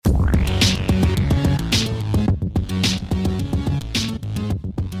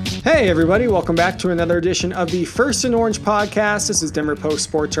Hey everybody, welcome back to another edition of the First and Orange podcast. This is Denver Post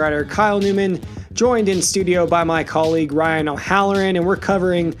sports writer Kyle Newman, joined in studio by my colleague Ryan O'Halloran, and we're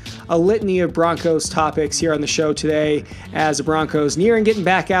covering a litany of Broncos topics here on the show today as the Broncos nearing getting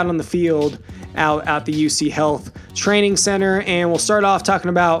back out on the field out at the UC Health Training Center. And we'll start off talking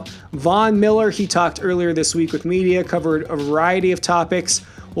about Von Miller. He talked earlier this week with media, covered a variety of topics.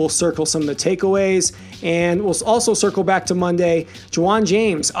 We'll circle some of the takeaways, and we'll also circle back to Monday. Ja'Wuan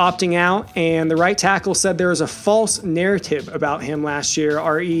James opting out, and the right tackle said there was a false narrative about him last year,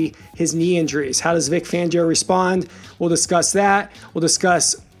 re his knee injuries. How does Vic Fangio respond? We'll discuss that. We'll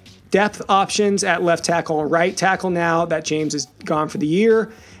discuss depth options at left tackle and right tackle now that James is gone for the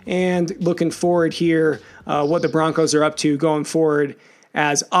year, and looking forward here, what the Broncos are up to going forward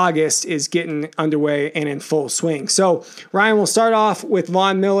as August is getting underway and in full swing. So, Ryan, we'll start off with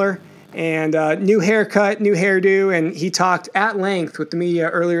Von Miller and new haircut, new hairdo, and he talked at length with the media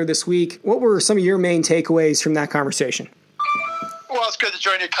earlier this week. What were some of your main takeaways from that conversation? Well, it's good to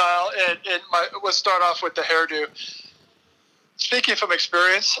join you, Kyle. Let's start off with the hairdo. Speaking from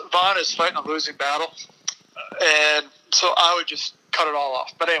experience, Von is fighting a losing battle, and so I would just cut it all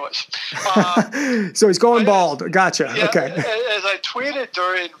off. But anyways. So he's going bald. Gotcha. Yeah, okay. As I tweeted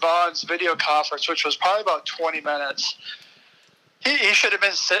during Von's video conference, which was probably about 20 minutes, he should have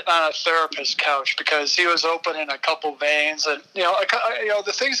been sitting on a therapist's couch because he was opening a couple veins. And,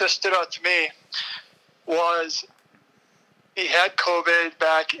 the things that stood out to me was he had COVID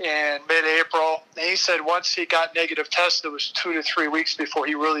back in mid-April. And he said once he got negative tests, it was 2 to 3 weeks before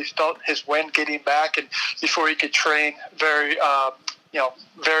he really felt his wind getting back and before he could train very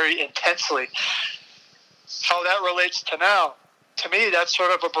intensely. How that relates to now, to me, that's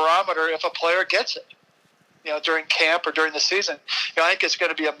sort of a barometer if a player gets it, during camp or during the season. I think it's going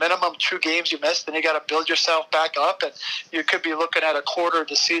to be a minimum 2 games you missed, then you got to build yourself back up, and you could be looking at a quarter of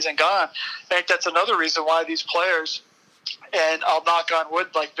the season gone. I think that's another reason why these players, and I'll knock on wood,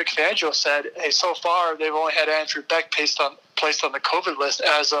 like Vic Fangio said, hey, so far they've only had Andrew Beck placed on the COVID list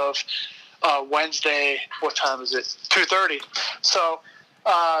as of Wednesday. What time is it? 2:30. So,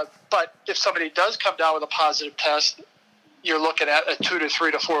 but if somebody does come down with a positive test, you're looking at a 2 to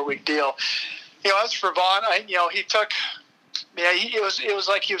 3 to 4 week deal. As for Von, it was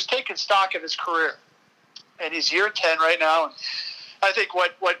like he was taking stock of his career, and he's year 10 right now. And I think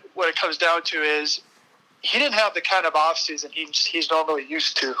what it comes down to is he didn't have the kind of offseason he's normally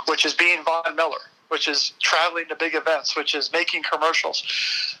used to, which is being Von Miller, which is traveling to big events, which is making commercials.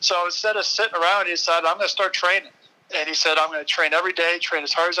 So instead of sitting around, he decided, I'm going to start training. And he said, I'm going to train every day, train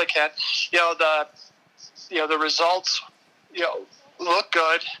as hard as I can. The results, look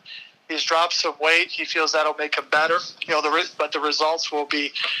good. He's dropped some weight. He feels that'll make him better. But the results will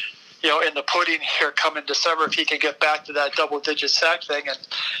be, in the pudding here coming December if he can get back to that double-digit sack thing. And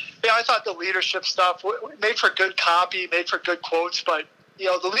I thought the leadership stuff made for good copy, made for good quotes. But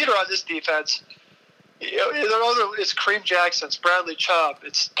the leader on this defense, it's Kareem Jackson, it's Bradley Chubb,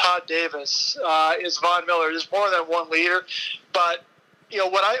 it's Todd Davis, it's Von Miller. There's more than one leader. But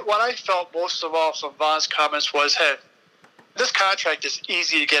what I felt most of all from Von's comments was, hey, this contract is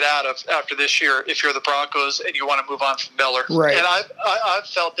easy to get out of after this year if you're the Broncos and you want to move on from Miller. Right. And I've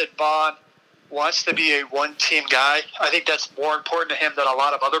felt that Von wants to be a one-team guy. I think that's more important to him than a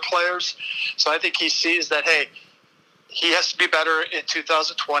lot of other players. So I think he sees that, hey, he has to be better in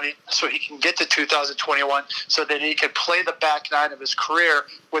 2020 so he can get to 2021 so that he can play the back nine of his career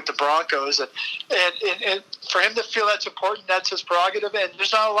with the Broncos. And for him to feel that's important, that's his prerogative. And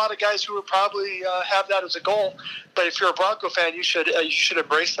there's not a lot of guys who would probably have that as a goal. But if you're a Bronco fan, you should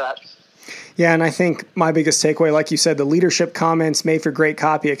embrace that. Yeah, and I think my biggest takeaway, like you said, the leadership comments made for great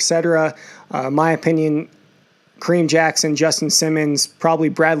copy, etc. My opinion, Kareem Jackson, Justin Simmons, probably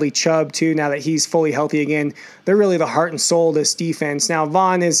Bradley Chubb too, now that he's fully healthy again. They're really the heart and soul of this defense. Now,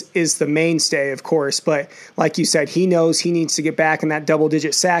 Von is the mainstay, of course, but like you said, he knows he needs to get back in that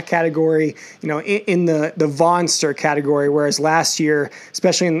double-digit sack category, in the Vonster category, whereas last year,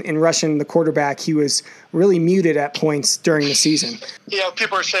 especially in rushing the quarterback, he was really muted at points during the season.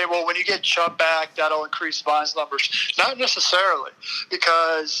 People are saying, well, when you get Chubb back, that'll increase Von's numbers. Not necessarily,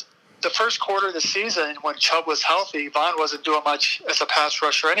 because the first quarter of the season, when Chubb was healthy, Von wasn't doing much as a pass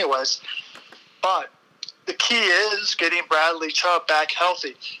rusher anyways. But the key is getting Bradley Chubb back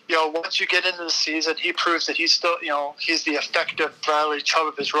healthy. Once you get into the season, he proves that he's still, he's the effective Bradley Chubb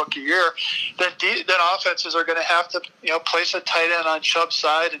of his rookie year. Then offenses are going to have to, place a tight end on Chubb's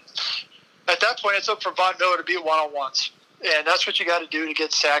side. And at that point, it's up for Von Miller to beat one-on-ones. And that's what you got to do to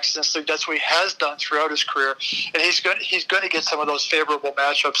get sacks in this league. That's what he has done throughout his career. And he's going to get some of those favorable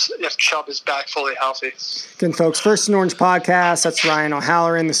matchups if Chubb is back fully healthy. Again, folks, First and Orange podcast. That's Ryan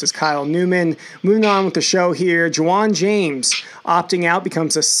O'Halloran. This is Kyle Newman. Moving on with the show here. Ja'Wuan James opting out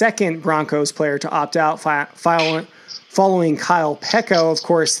becomes the second Broncos player to opt out following Kyle Peko. Of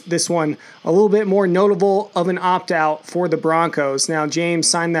course, this one a little bit more notable of an opt-out for the Broncos. Now, James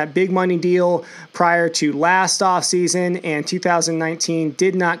signed that big money deal prior to last offseason, and 2019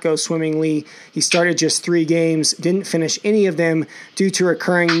 did not go swimmingly. He started just 3 games, didn't finish any of them due to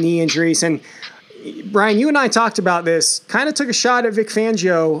recurring knee injuries. And Brian, you and I talked about this, kind of took a shot at Vic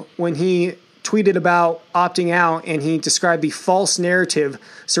Fangio when he tweeted about opting out, and he described the false narrative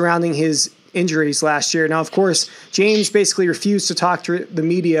surrounding his injuries last year. Now, of course, James basically refused to talk to the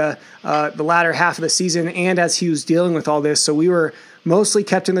media the latter half of the season and as he was dealing with all this. So we were mostly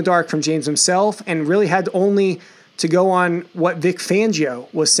kept in the dark from James himself and really had only to go on what Vic Fangio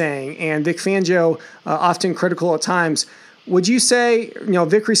was saying. And Vic Fangio, often critical at times. Would you say,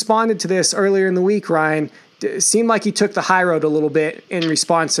 Vic responded to this earlier in the week, Ryan? It seemed like he took the high road a little bit in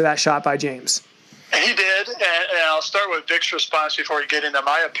response to that shot by James. He did, and I'll start with Vic's response before we get into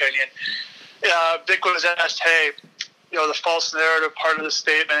my opinion. Vic was asked, hey, the false narrative part of the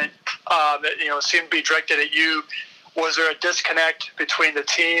statement that, seemed to be directed at you. Was there a disconnect between the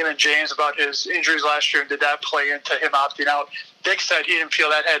team and James about his injuries last year, and did that play into him opting out? Vic said he didn't feel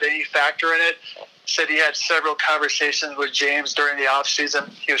that had any factor in it. Said he had several conversations with James during the offseason.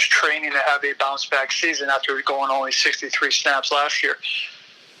 He was training to have a bounce-back season after going only 63 snaps last year.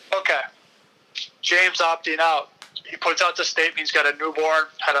 Okay, James opting out. He puts out the statement. He's got a newborn,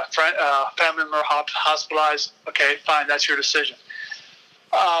 had a family member hospitalized. Okay, fine, that's your decision.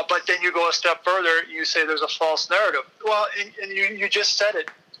 But then you go a step further. You say there's a false narrative. Well, and you just said it,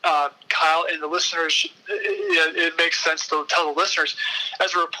 Kyle, and the listeners. It makes sense to tell the listeners.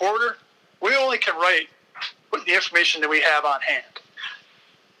 As a reporter, we only can write with the information that we have on hand.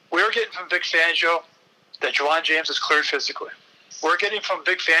 We're getting from Vic Fangio that Ja'Wuan James is cleared physically. We're getting from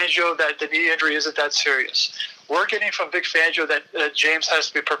Vic Fangio that the knee injury isn't that serious. We're getting from Vic Fangio that James has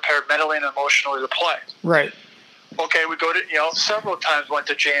to be prepared mentally and emotionally to play. Right. Okay, we go to, several times went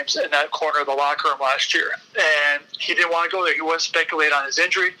to James in that corner of the locker room last year, and he didn't want to go there. He wouldn't speculate on his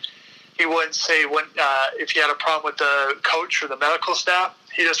injury. He wouldn't say if he had a problem with the coach or the medical staff.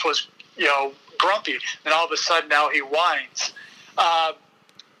 He just was, grumpy, and all of a sudden now he whines. I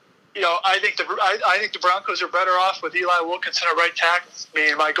think the Broncos are better off with Eli Wilkinson at right tackle. I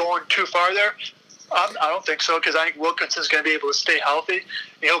mean, am I going too far there? I don't think so, because I think Wilkinson's going to be able to stay healthy.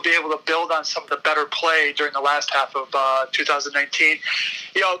 He'll be able to build on some of the better play during the last half of 2019.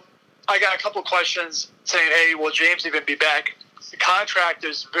 I got a couple questions saying, hey, will James even be back? The contract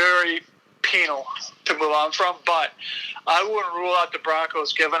is very penal to move on from, but I wouldn't rule out the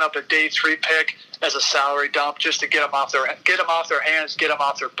Broncos giving up a day 3 pick as a salary dump just to get them off their hands, get them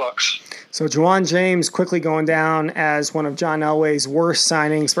off their books. So Ja'Wuan James quickly going down as one of John Elway's worst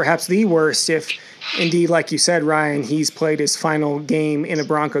signings, perhaps the worst, if indeed, like you said, Ryan, he's played his final game in a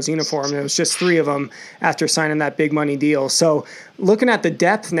Broncos uniform. It was just 3 of them after signing that big money deal. So looking at the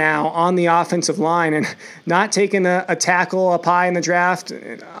depth now on the offensive line and not taking a tackle up high in the draft,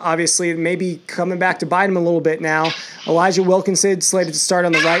 obviously maybe coming back to bite him a little bit now. Elijah Wilkinson slated to start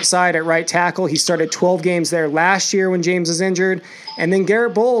on the right side at right tackle. He started 12 games there last year when James was injured. And then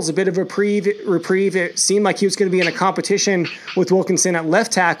Garrett Bowles, a bit of a reprieve. It seemed like he was going to be in a competition with Wilkinson at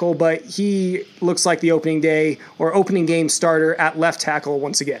left tackle, but he looks like the opening game starter at left tackle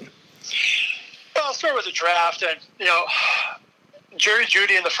once again. Well, I'll start with the draft. And, Jerry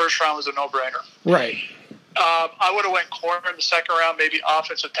Jeudy in the first round was a no-brainer. Right. I would have went corner in the second round, maybe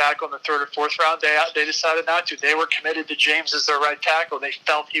offensive tackle in the third or fourth round. They decided not to. They were committed to James as their right tackle. They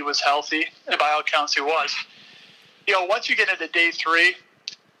felt he was healthy, and by all accounts he was. Once you get into day 3,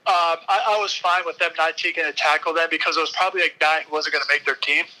 I was fine with them not taking a tackle then because it was probably a guy who wasn't going to make their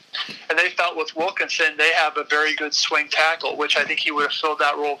team. And they felt with Wilkinson, they have a very good swing tackle, which I think he would have filled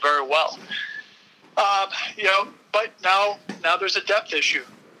that role very well. But now there's a depth issue.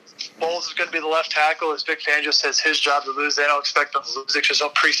 Bowles is going to be the left tackle. As Vic Fangio says, his job to lose. They don't expect him to lose it. There's no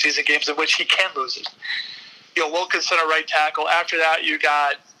preseason games in which he can lose it. Wilkinson a right tackle. After that, you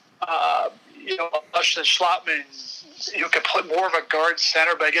got Austin Schlottman. You could put more of a guard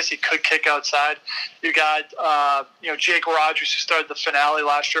center, but I guess he could kick outside. You got Jake Rogers, who started the finale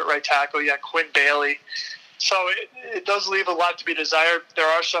last year at right tackle. You got Quinn Bailey. So it does leave a lot to be desired. There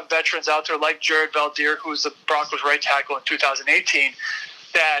are some veterans out there like Jared Valdir, who was the Broncos right tackle in 2018,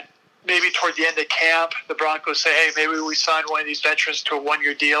 that maybe toward the end of camp, the Broncos say, hey, maybe we sign one of these veterans to a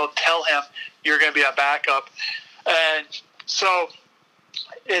 1-year deal. Tell him you're going to be a backup. And So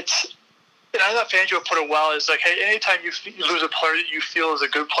and I thought Fangio put it well. It's like, hey, anytime you lose a player that you feel is a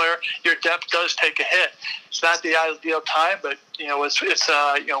good player, your depth does take a hit. It's not the ideal time, but it's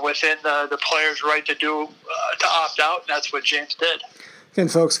within the player's right to opt out, and that's what James did. Again,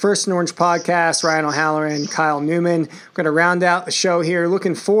 folks, First and Orange podcast, Ryan O'Halloran, Kyle Newman. We're going to round out the show here.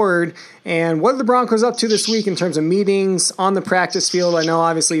 Looking forward, and what are the Broncos up to this week in terms of meetings on the practice field? I know,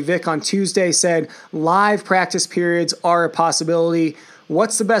 obviously, Vic on Tuesday said live practice periods are a possibility.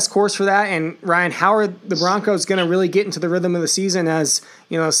 What's the best course for that? And, Ryan, how are the Broncos going to really get into the rhythm of the season as,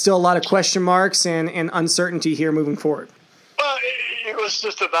 still a lot of question marks and uncertainty here moving forward? Well, let's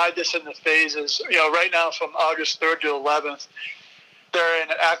just divide this into phases. Right now from August 3rd to 11th, they're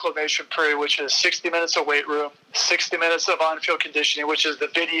in an acclimation period, which is 60 minutes of weight room, 60 minutes of on-field conditioning, which is the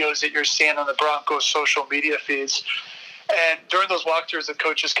videos that you're seeing on the Broncos social media feeds. And during those walkthroughs, the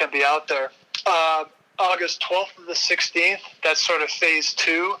coaches can be out there. August 12th to the 16th, that's sort of phase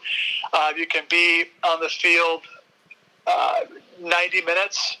 2. You can be on the field 90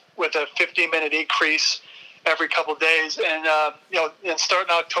 minutes with a 15-minute increase every couple of days, and and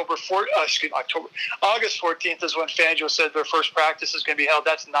starting August 14th is when Fangio said their first practice is going to be held.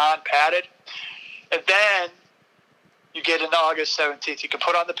 That's non-padded, and then you get into August 17th. You can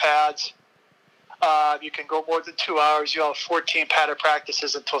put on the pads. You can go more than 2 hours. You have 14 padded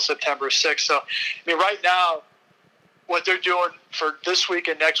practices until September 6th. So, right now, what they're doing for this week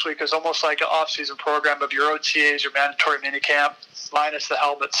and next week is almost like an off-season program of your OTAs, your mandatory minicamp, minus the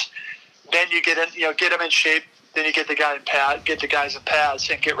helmets. Then you get them in shape. Then you get the guys in pads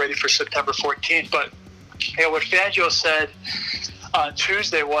and get ready for September 14th. But what Fangio said on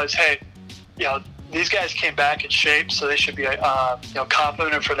Tuesday was, hey, these guys came back in shape, so they should be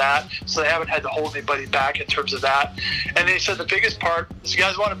confident for that. So they haven't had to hold anybody back in terms of that. And they said the biggest part is you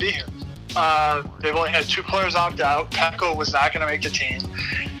guys want to be here. They've only had 2 players opt out. Peko was not going to make the team.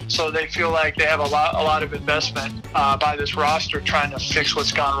 So they feel like they have a lot of investment by this roster trying to fix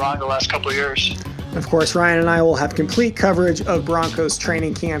what's gone wrong the last couple of years. Of course, Ryan and I will have complete coverage of Broncos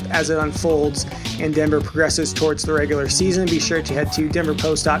training camp as it unfolds and Denver progresses towards the regular season. Be sure to head to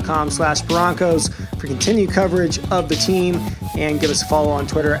denverpost.com/Broncos for continued coverage of the team, and give us a follow on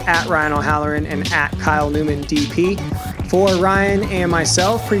Twitter at Ryan O'Halloran and at Kyle Newman DP. For Ryan and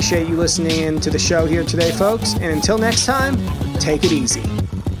myself, appreciate you listening in to the show here today, folks. And until next time, take it easy.